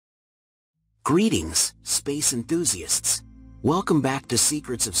Greetings, space enthusiasts. Welcome back to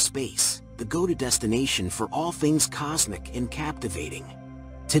Secrets of Space, the go-to destination for all things cosmic and captivating.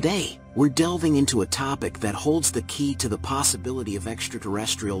 Today, we're delving into a topic that holds the key to the possibility of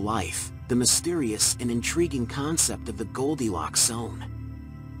extraterrestrial life, the mysterious and intriguing concept of the Goldilocks Zone.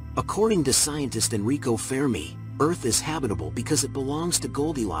 According to scientist Enrico Fermi, Earth is habitable because it belongs to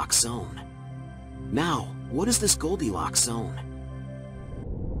Goldilocks Zone. Now, what is this Goldilocks Zone?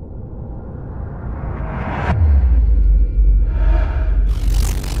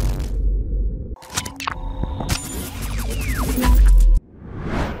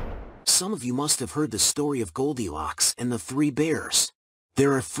 Some of you must have heard the story of Goldilocks and the three bears.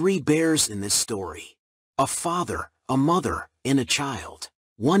 There are three bears in this story: a father, a mother, and a child.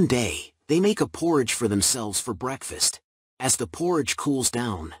 One day, they make a porridge for themselves for breakfast. As the porridge cools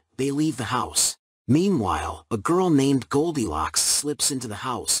down, they leave the house. Meanwhile, a girl named Goldilocks slips into the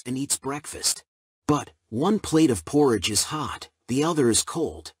house and eats breakfast. But one plate of porridge is hot, the other is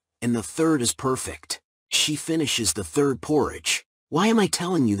cold, and the third is perfect. She finishes the third porridge. Why am I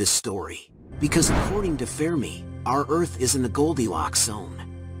telling you this story? Because according to Fermi, our Earth is in the Goldilocks Zone.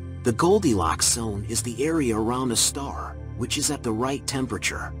 The Goldilocks Zone is the area around a star, which is at the right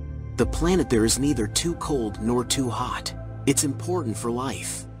temperature. The planet there is neither too cold nor too hot. It's important for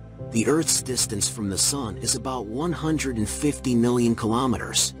life. The Earth's distance from the Sun is about 150 million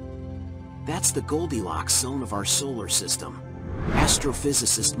kilometers. That's the Goldilocks Zone of our solar system.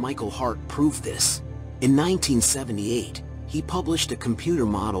 Astrophysicist Michael Hart proved this. In 1978, he published a computer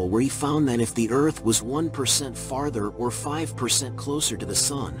model where he found that if the Earth was 1% farther or 5% closer to the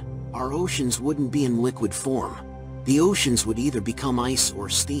Sun, our oceans wouldn't be in liquid form. The oceans would either become ice or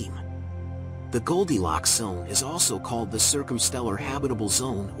steam. The Goldilocks Zone is also called the Circumstellar Habitable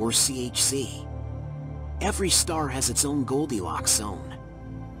Zone, or CHZ. Every star has its own Goldilocks Zone.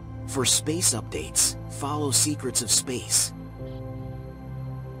 For space updates, follow Secrets of Space.